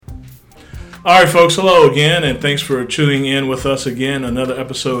All right, folks, hello again, and thanks for tuning in with us again. Another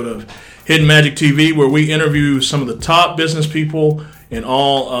episode of Hidden Magic TV, where we interview some of the top business people in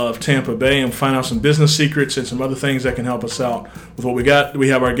all of Tampa Bay and find out some business secrets and some other things that can help us out with what we got. We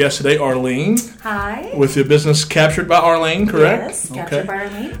have our guest today, Arlene. Hi. With your business Captured by Arlene, correct? Yes, Captured by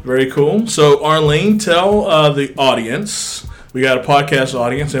Arlene. Very cool. So, Arlene, tell the audience, we got a podcast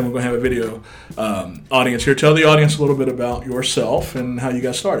audience and we're going to have a video audience here. Tell the audience a little bit about yourself and how you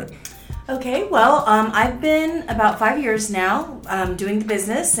got started. Okay, well, I've been about 5 years now doing the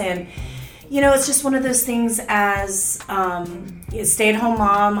business, and it's just one of those things. As a stay-at-home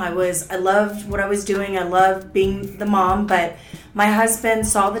mom, I loved what I was doing. I loved being the mom, but my husband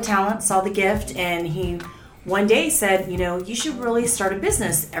saw the talent, saw the gift, and he one day said, you should really start a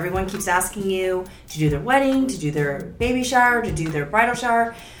business. Everyone keeps asking you to do their wedding, to do their baby shower, to do their bridal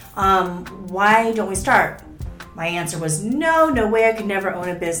shower. Why don't we start? My answer was no way, I could never own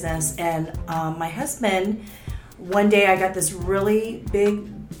a business. And my husband, one day I got this really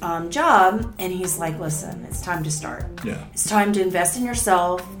big job, and he's like, listen, it's time to start. Yeah. It's time to invest in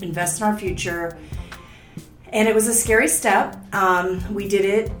yourself, invest in our future. And it was a scary step. We did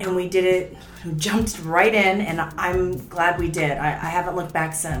it, jumped right in, and I'm glad we did. I haven't looked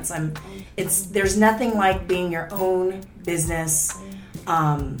back since. There's nothing like being your own business,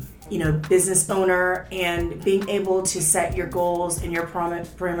 business owner, and being able to set your goals and your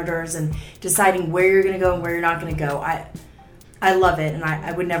parameters and deciding where you're going to go and where you're not going to go. I love it, and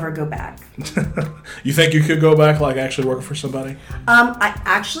I would never go back. You think you could go back, like actually working for somebody? I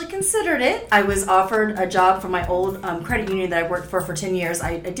actually considered it. I was offered a job from my old credit union that I worked for 10 years.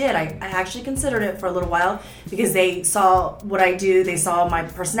 I did. I actually considered it for a little while because they saw what I do. They saw my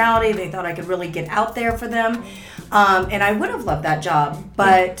personality. They thought I could really get out there for them. And I would have loved that job,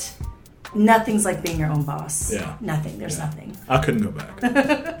 but nothing's like being your own boss. Yeah. Nothing. There's nothing. I couldn't go back.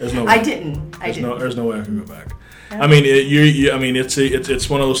 There's no way. I didn't. There's no way I could go back. I mean, it's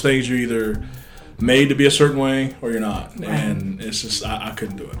one of those things you're either made to be a certain way or you're not, right. And it's just I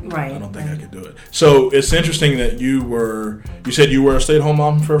couldn't do it. Right. I don't think I could do it. So it's interesting that you said you were a stay-at-home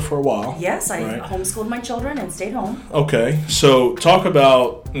mom for a while. Yes, I homeschooled my children and stayed home. Okay, so talk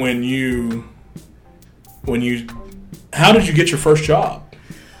about how did you get your first job?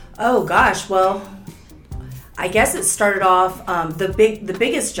 Oh gosh, well, I guess it started off the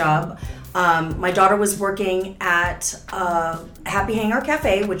biggest job. My daughter was working at Happy Hanger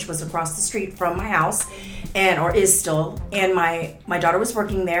Cafe, which was across the street from my house, or is still. And my daughter was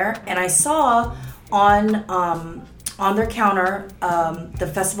working there, and I saw on their counter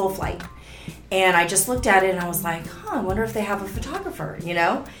the festival flight, and I just looked at it and I was like, I wonder if they have a photographer,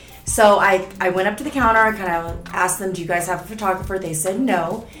 So I went up to the counter. I kind of asked them, do you guys have a photographer? They said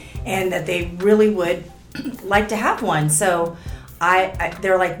no, and that they really would like to have one. So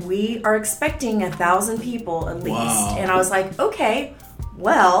they're like, we are expecting 1,000 people at least. Wow. And I was like, okay,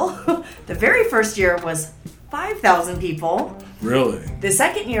 well, the very first year was 5,000 people. Really? The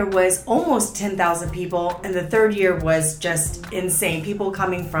second year was almost 10,000 people, and the third year was just insane. People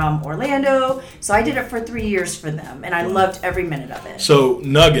coming from Orlando. So I did it for 3 years for them, and I loved every minute of it. So,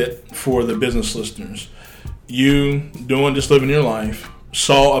 nugget for the business listeners. You just living your life,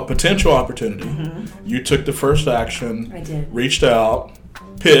 saw a potential opportunity. Mm-hmm. You took the first action. I did. Reached out,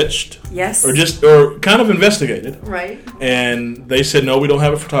 pitched. Yes. Or kind of investigated. Right. And they said, no, we don't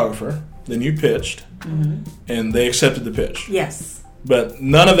have a photographer. Then you pitched. Mm-hmm. And they accepted the pitch. Yes. But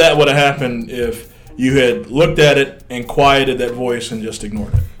none of that would have happened if you had looked at it and quieted that voice and just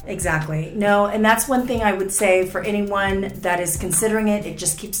ignored it. Exactly. No, and that's one thing I would say for anyone that is considering it. It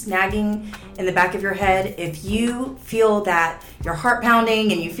just keeps nagging in the back of your head. If you feel that your heart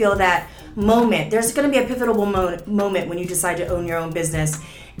pounding and you feel that moment, there's going to be a pivotal moment when you decide to own your own business.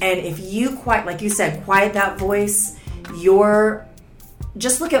 And if you like you said, quiet that voice,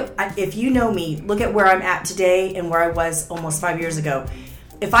 just look at, if you know me, look at where I'm at today and where I was almost 5 years ago.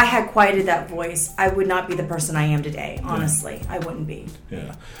 If I had quieted that voice, I would not be the person I am today. Honestly, I wouldn't be.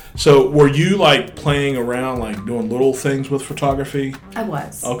 Yeah. So were you like playing around, like doing little things with photography? I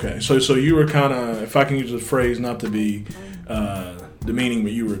was. Okay. So you were kind of, if I can use the phrase not to be demeaning,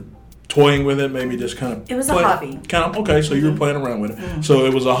 but you were toying with it, maybe just kind of. It was a hobby. Okay. So you were playing around with it. Mm-hmm. So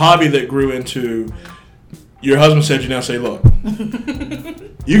it was a hobby that grew into. Your husband said, you now say, look,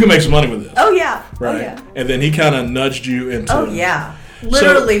 you can make some money with this. Oh yeah. Right. Oh, yeah. And then he kind of nudged you into. Oh yeah.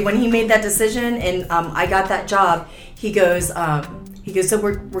 Literally, when he made that decision and I got that job, he goes, so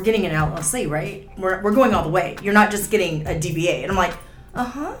we're getting an LLC, right? We're going all the way. You're not just getting a DBA. And I'm like,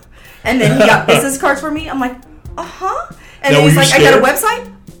 uh-huh. And then he got business cards for me. I'm like, uh-huh. And then he's like, scared? I got a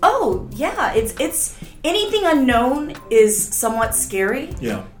website? Oh, yeah. It's anything unknown is somewhat scary.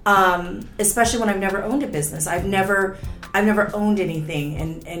 Yeah. especially when I've never owned a business. I've never owned anything,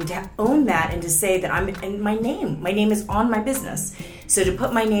 and to own that and to say that and my name is on my business. So to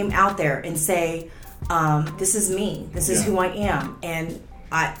put my name out there and say, this is me, this is who I am, and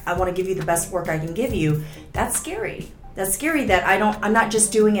I want to give you the best work I can give you, that's scary. That's scary that I'm not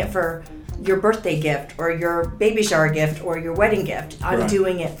just doing it for your birthday gift or your baby shower gift or your wedding gift. I'm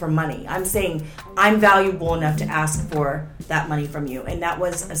doing it for money. I'm saying I'm valuable enough to ask for that money from you. And that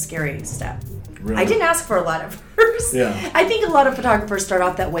was a scary step. Really? I didn't ask for a lot at first. Yeah. I think a lot of photographers start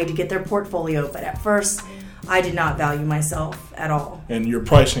off that way to get their portfolio. But at first, I did not value myself at all. And your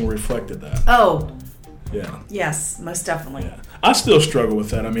pricing reflected that. Oh. Yeah. Yes, most definitely. Yeah. I still struggle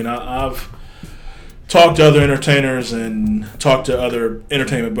with that. I mean, I've talked to other entertainers and talked to other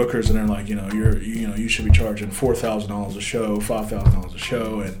entertainment bookers, and they're like, you should be charging $4,000 a show, $5,000 a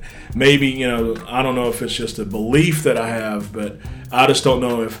show, and maybe, I don't know if it's just a belief that I have, but I just don't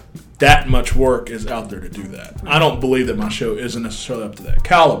know if that much work is out there to do that. I don't believe that my show isn't necessarily up to that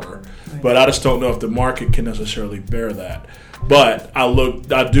caliber, but I just don't know if the market can necessarily bear that. But I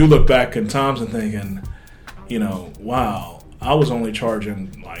do look back in times and thinking, wow, I was only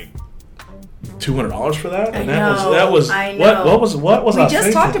charging like $200 for that, and that was I know. What was I just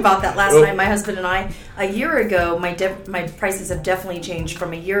thinking? Talked about that last night, my husband and I. A year ago, my prices have definitely changed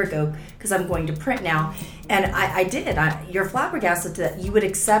from a year ago because I'm going to print now, and I did. You're flabbergasted that you would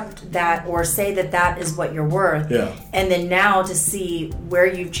accept that or say that is what you're worth. Yeah. And then now to see where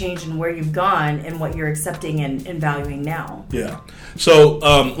you've changed and where you've gone and what you're accepting and valuing now. Yeah. So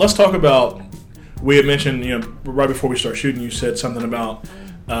let's talk about. We had mentioned, right before we start shooting, you said something about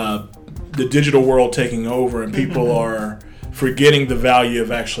the digital world taking over, and people are forgetting the value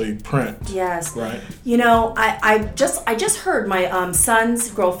of actually print. Yes. Right. I just heard my son's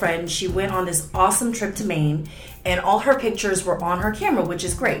girlfriend. She went on this awesome trip to Maine, and all her pictures were on her camera, which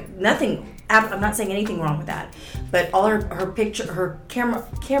is great. I'm not saying anything wrong with that, but all her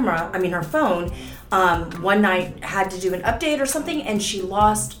phone. One night had to do an update or something, and she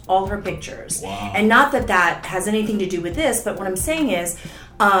lost all her pictures. Wow. And not that has anything to do with this, but what I'm saying is,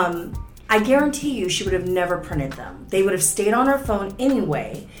 I guarantee you she would have never printed them. They would have stayed on her phone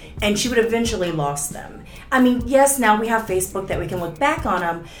anyway, and she would have eventually lost them. I mean, yes, now we have Facebook that we can look back on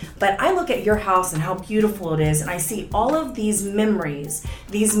them, but I look at your house and how beautiful it is, and I see all of these memories,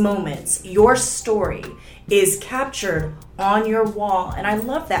 these moments, your story is captured on your wall, and I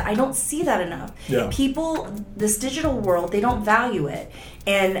love that. I don't see that enough. Yeah. People, this digital world, they don't value it,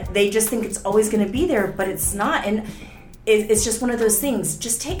 and they just think it's always going to be there, but it's not. And it's just one of those things.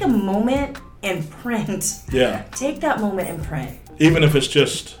 Just take a moment and print. Yeah. Take that moment and print. Even if it's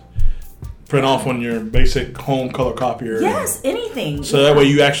just print off on your basic home color copier. Yes, anything. So that way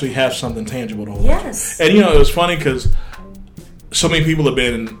you actually have something tangible to hold. Yes. And it was funny because so many people have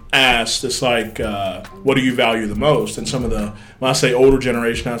been asked, it's like, what do you value the most? And when I say older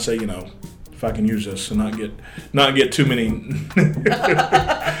generation, I say, if I can use this and not get too many,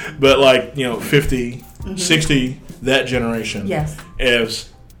 but like, 50, 60, that generation. Yes.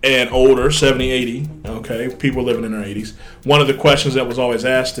 And older, 70, 80, okay, people living in their 80s. One of the questions that was always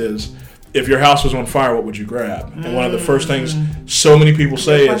asked is, if your house was on fire, what would you grab? And one of the first things so many people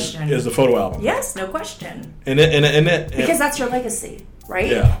say is the photo album. Yes, no question. Because that's your legacy, right?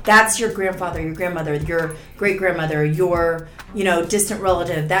 Yeah. That's your grandfather, your grandmother, your great-grandmother, your distant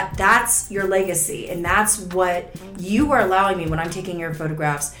relative. That's your legacy, and that's what you are allowing me when I'm taking your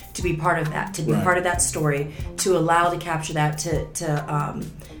photographs to be part of that, to be part of that story, to allow to capture that to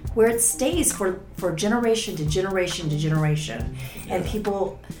where it stays for generation to generation to generation, and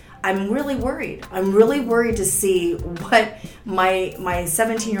people. I'm really worried. I'm really worried to see what my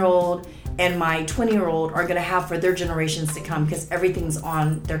 17-year-old and my 20-year-old are going to have for their generations to come, because everything's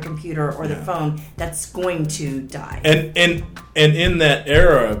on their computer or their phone that's going to die. And in that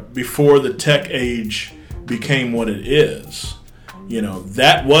era, before the tech age became what it is,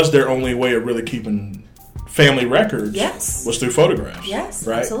 that was their only way of really keeping family records. Yes. Was through photographs. Yes,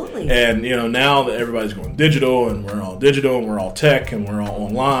 right? Absolutely. And now that everybody's going digital, and we're all digital, and we're all tech, and we're all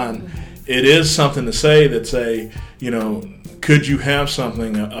online, it is something to say could you have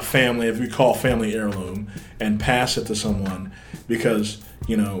something, a family, if we call family heirloom, and pass it to someone? Because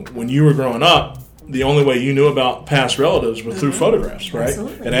when you were growing up, the only way you knew about past relatives was through photographs, right?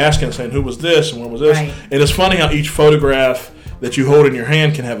 Absolutely. And asking, saying, who was this and where was this? Right. And it's funny how each photograph that you hold in your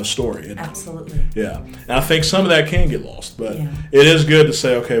hand can have a story. Absolutely. Yeah. And I think some of that can get lost, but it is good to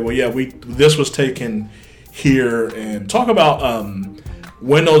say, okay, well, this was taken here, and talk about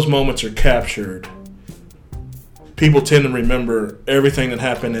when those moments are captured, people tend to remember everything that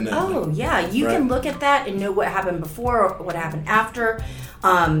happened in that. Oh, yeah. You can look at that and know what happened before or what happened after.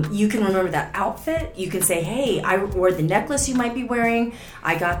 You can remember that outfit. You can say, hey, I wore the necklace you might be wearing.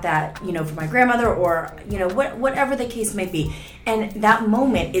 I got that, for my grandmother, or, whatever the case may be. And that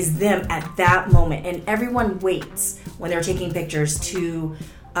moment is them at that moment. And everyone waits when they're taking pictures to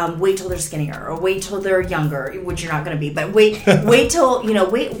wait till they're skinnier, or wait till they're younger, which you're not going to be, but wait till,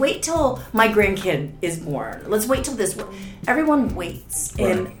 wait till my grandkid is born. Let's wait till this. Everyone waits.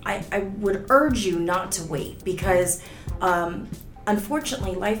 Right. And I would urge you not to wait, because,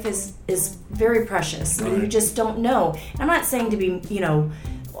 unfortunately, life is very precious, and you just don't know. I'm not saying to be,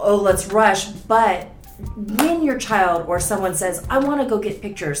 let's rush, but when your child or someone says, I want to go get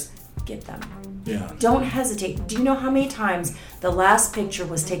pictures, get them. Yeah. Don't hesitate. Do you know how many times the last picture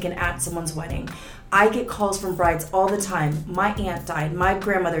was taken at someone's wedding? I get calls from brides all the time. My aunt died. My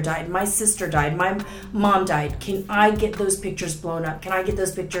grandmother died. My sister died. My mom died. Can I get those pictures blown up? Can I get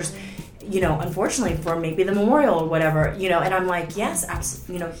those pictures, unfortunately, for maybe the memorial or whatever, and I'm like, yes,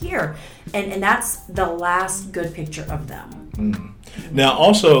 absolutely, here. And that's the last good picture of them. Mm. Now,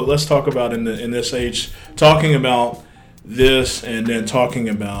 also, let's talk about in this age, talking about this and then talking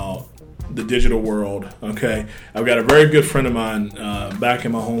about the digital world. Okay, I've got a very good friend of mine back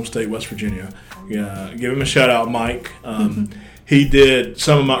in my home state, West Virginia. Give him a shout out, Mike. He did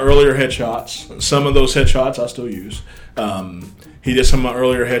some of my earlier headshots. Some of those headshots I still use. He did some of my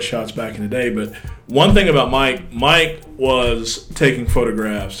earlier headshots back in the day. But one thing about Mike was taking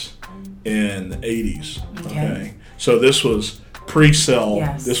photographs in the 80s. Okay, so this was pre-cell.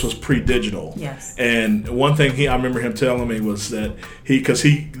 Yes. This was pre-digital. Yes. And one thing I remember him telling me was that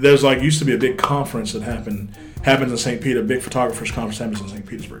there's used to be a big conference that happens in St. Peter, a big photographers conference happens in St.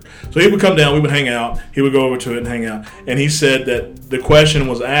 Petersburg. So he would come down, we would hang out, he would go over to it and hang out, and he said that the question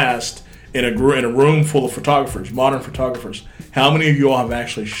was asked in a room full of photographers, modern photographers, how many of you all have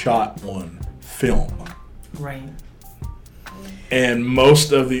actually shot on film? Right. And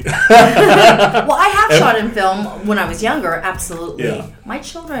most of the... Well, I have shot in film when I was younger, absolutely. Yeah. My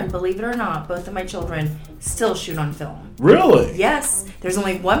children, believe it or not, both of my children still shoot on film. Really? Yes. There's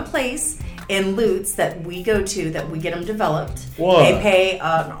only one place in Lutz that we go to that we get them developed. What? They pay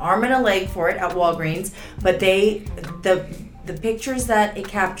an arm and a leg for it at Walgreens, but the pictures that it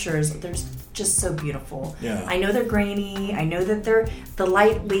captures, there's just so beautiful. Yeah. I know they're grainy. I know that the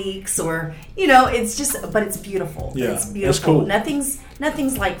light leaks, or it's just, but it's beautiful. Yeah, it's beautiful. That's cool.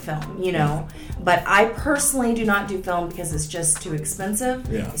 Nothing's like film, But I personally do not do film because it's just too expensive.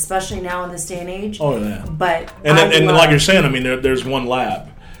 Yeah. Especially now in this day and age. Oh yeah. But and like you're saying, I mean, there's one lab.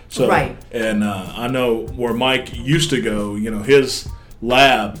 So, right. And I know where Mike used to go. His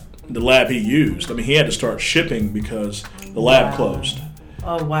lab, the lab he used. I mean, he had to start shipping because the lab closed.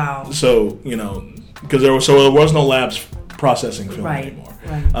 Oh wow! So because there was no labs processing film anymore.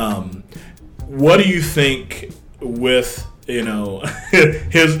 Right. What do you think with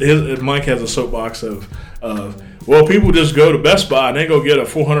his Mike has a soapbox of well, people just go to Best Buy and they go get a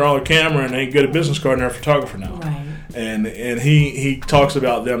 $400 camera and they get a business card and they're a photographer now. Right. And he talks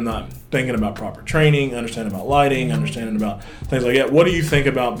about them not thinking about proper training, understanding about lighting, understanding about things like that. What do you think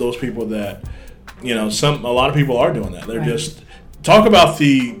about those people that a lot of people are doing that? They're just talk about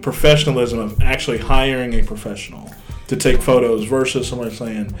the professionalism of actually hiring a professional to take photos versus somebody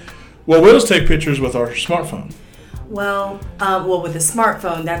saying, well, we'll just take pictures with our smartphone. Well, with a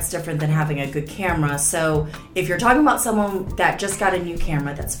smartphone, that's different than having a good camera. So if you're talking about someone that just got a new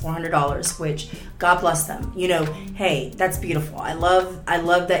camera, that's $400, which God bless them. Hey, that's beautiful. I love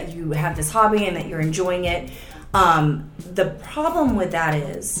that you have this hobby and that you're enjoying it. The problem with that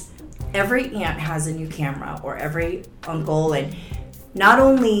is every aunt has a new camera, or every uncle, and not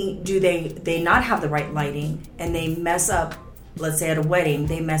only do they not have the right lighting and they mess up, let's say at a wedding,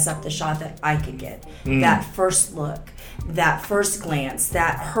 they mess up the shot that I could get. That first look, that first glance,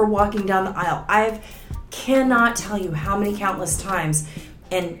 that her walking down the aisle. I cannot tell you how many countless times,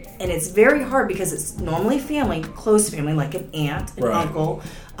 and it's very hard because it's normally family, close family, like an aunt, an uncle,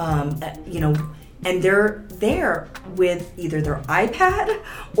 and they're there with either their iPad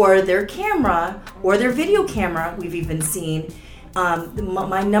or their camera or their video camera. We've even seen.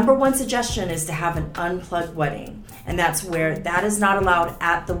 My number one suggestion is to have an unplugged wedding. And that's where that is not allowed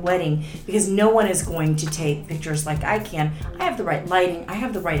at the wedding, because no one is going to take pictures like I can. I have the right lighting. I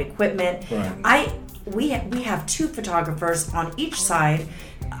have the right equipment. Right. We have two photographers on each side.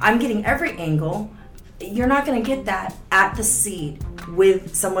 I'm getting every angle. You're not going to get that at the seat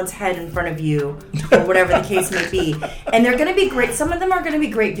with someone's head in front of you, or whatever the case may be. And they're going to be great. Some of them are going to be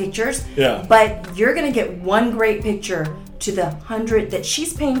great pictures. Yeah. But you're going to get one great picture to the 100 that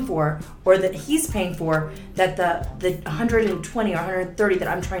she's paying for or that he's paying for, that the 120 or 130 that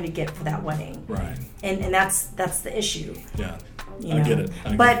I'm trying to get for that wedding. Right. And that's the issue. Yeah. You know? I get it.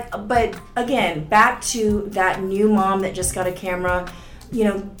 But again, back to that new mom that just got a camera, you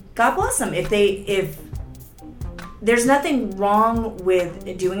know, God bless them. If there's nothing wrong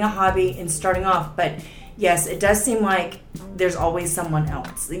with doing a hobby and starting off, but yes, it does seem like there's always someone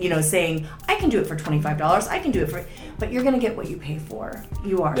else, you know, saying, I can do it for $25. I can do it for, but you're going to get what you pay for.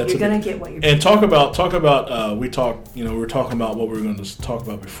 You are. You're going to get what you pay for. And talk about, we were talking about what we were going to talk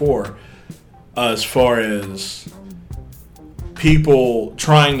about before, as far as people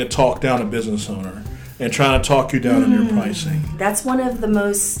trying to talk down a business owner and trying to talk you down in your pricing. That's one of the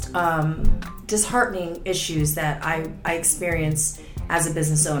most disheartening issues that I experience as a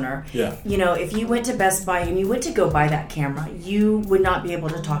business owner. Yeah. You know, if you went to Best Buy and you went to go buy that camera, you would not be able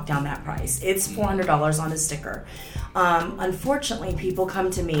to talk down that price. It's $400 on a sticker. Unfortunately, people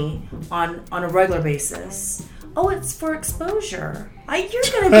come to me on a regular basis. Oh, it's for exposure. You're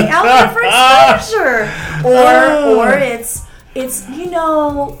going to be out there for exposure. Or it's, you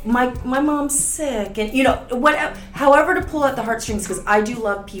know, my mom's sick, and, you know, however to pull at the heartstrings, because I do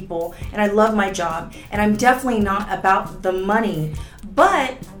love people and I love my job, and I'm definitely not about the money,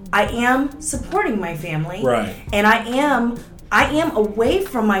 but I am supporting my family. Right. And I am away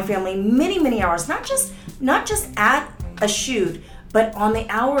from my family many hours, not just at a shoot, but on the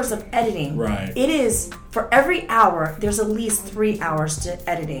hours of editing. Right. It is, for every hour, there's at least 3 hours to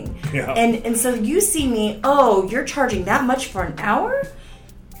editing. Yeah. And so you see me, oh, you're charging that much for an hour?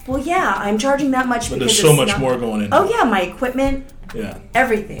 Well, yeah, I'm charging that much but because there's so much more going in. Oh, yeah, my equipment, yeah,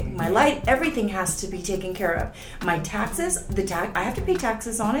 everything, my light, everything has to be taken care of. My taxes, I have to pay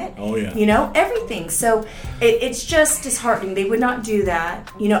taxes on it. Oh, yeah. You know, everything. So it's just disheartening. They would not do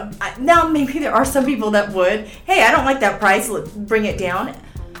that. You know, now maybe there are some people that would. Hey, I don't like that price. Bring it down.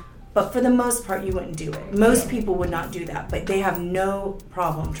 But for the most part, you wouldn't do it. Most people would not do that, but they have no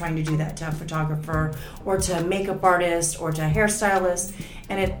problem trying to do that to a photographer or to a makeup artist or to a hairstylist,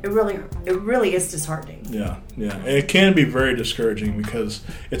 and it really is disheartening. Yeah, yeah. And it can be very discouraging because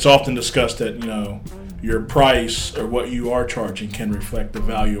it's often discussed that, you know, your price or what you are charging can reflect the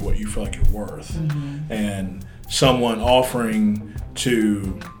value of what you feel like you're worth. Mm-hmm. And someone offering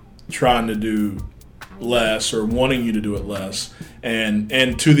to trying to do less or wanting you to do it less,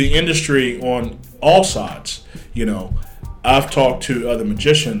 and to the industry on all sides, you know, I've talked to other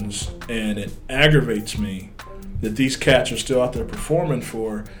magicians and it aggravates me that these cats are still out there performing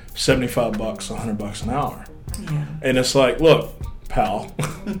for $75, $100 an hour. Yeah. And it's like, look, pal,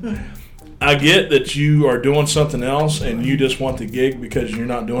 I get that you are doing something else and you just want the gig because you're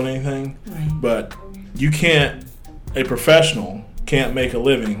not doing anything, right. But a professional can't make a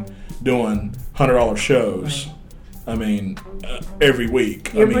living doing $100 shows. Right. I mean, every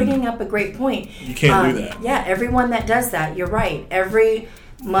week. You're bringing up a great point. You can't do that. Yeah, everyone that does that, you're right. Every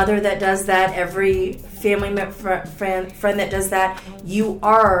mother that does that, every family friend that does that, you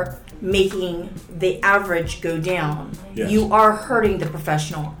are making the average go down. Yes. You are hurting the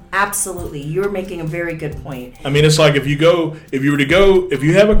professional. Absolutely. You're making a very good point. I mean, it's like if you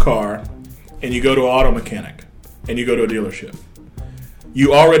have a car and you go to an auto mechanic and you go to a dealership,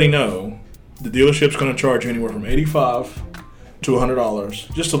 you already know the dealership's going to charge you anywhere from $85 to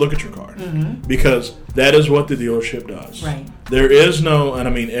 $100 just to look at your car, mm-hmm. because that is what the dealership does. Right. There is no, and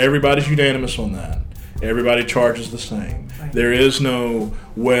I mean, everybody's unanimous on that. Everybody charges the same. Right. There is no,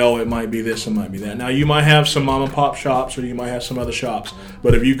 well, it might be this, it might be that. Now, you might have some mom and pop shops or you might have some other shops,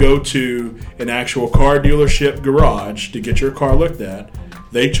 but if you go to an actual car dealership garage to get your car looked at,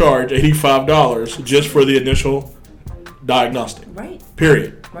 they charge $85 just for the initial diagnostic. Right.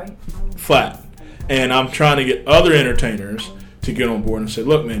 Period. Right. Flat. And I'm trying to get other entertainers to get on board and say,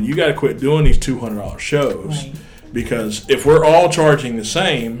 look, man, you got to quit doing these $200 shows, right. Because if we're all charging the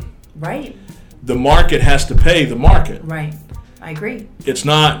same, right, the market has to pay the market. Right. I agree. It's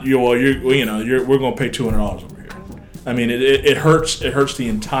not we're going to pay $200 over here. I mean, it hurts the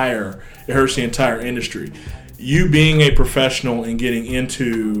entire industry. You being a professional and getting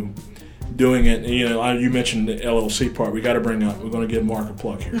into doing it, you know, you mentioned the LLC part. We're going to give Mark a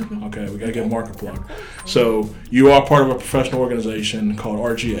plug here. Okay, we got to give Mark a plug. So you are part of a professional organization called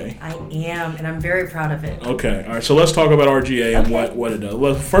RGA. I am, and I'm very proud of it. Okay, all right. So let's talk about RGA and what it does.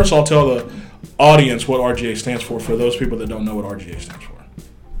 Well, first I'll tell the audience what RGA stands for those people that don't know what RGA stands for.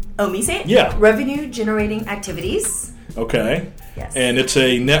 Oh, me say it? Yeah. Revenue Generating Activities. Okay. Yes. And it's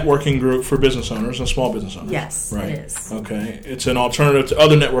a networking group for business owners and small business owners. Yes, right. it is. Okay. It's an alternative to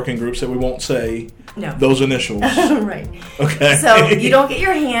other networking groups that we won't say those initials. Right. Okay. So you don't get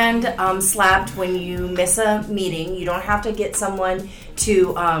your hand slapped when you miss a meeting. You don't have to get someone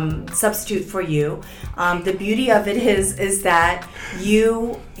to substitute for you. The beauty of it is that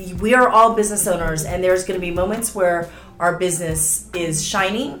we are all business owners, and there's going to be moments where our business is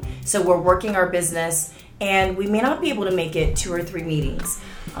shining. So we're working our business, and we may not be able to make it 2 or 3 meetings.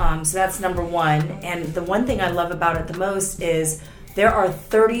 So that's number one. And the one thing I love about it the most is there are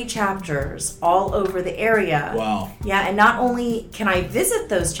 30 chapters all over the area. Wow. Yeah, and not only can I visit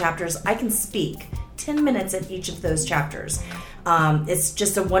those chapters, I can speak 10 minutes at each of those chapters. It's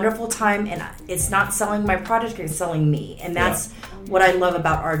just a wonderful time, and it's not selling my product, it's selling me. And that's what I love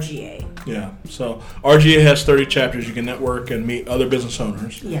about RGA. Yeah. So RGA has 30 chapters. You can network and meet other business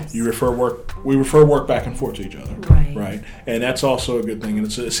owners. Yes. We refer work back and forth to each other. Right. Right. And that's also a good thing. And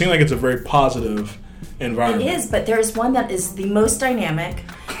it seems like it's a very positive environment. It is, but there's one that is the most dynamic,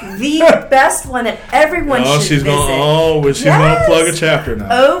 the best one that everyone should visit. She's going to plug a chapter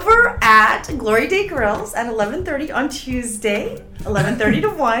now. Over at Glory Day Grills at 11:30 on Tuesday, 11:30 to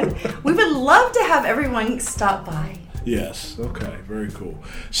 1. We would love to have everyone stop by. Yes. Okay. Very cool.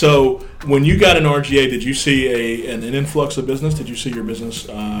 So when you got an RGA, did you see an influx of business? Did you see your business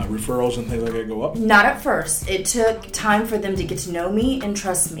referrals and things like that go up? Not at first. It took time for them to get to know me and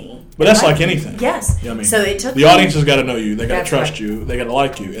trust me. But that's like anything. Yes. Yeah, I mean, so it took the audience has got to know you. They got to That's trust right. you. They got to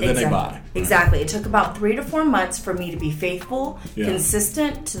like you, and then they buy. Exactly. It took about 3 to 4 months for me to be faithful,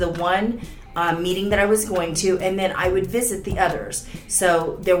 consistent to the one meeting that I was going to, and then I would visit the others.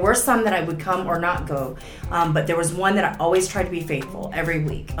 So there were some that I would come or not go, but there was one that I always tried to be faithful every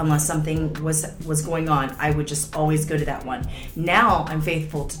week. Unless something was going on, I would just always go to that one. Now I'm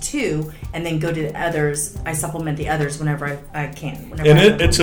faithful to 2, and then go to the others. I supplement the others whenever I can. And it's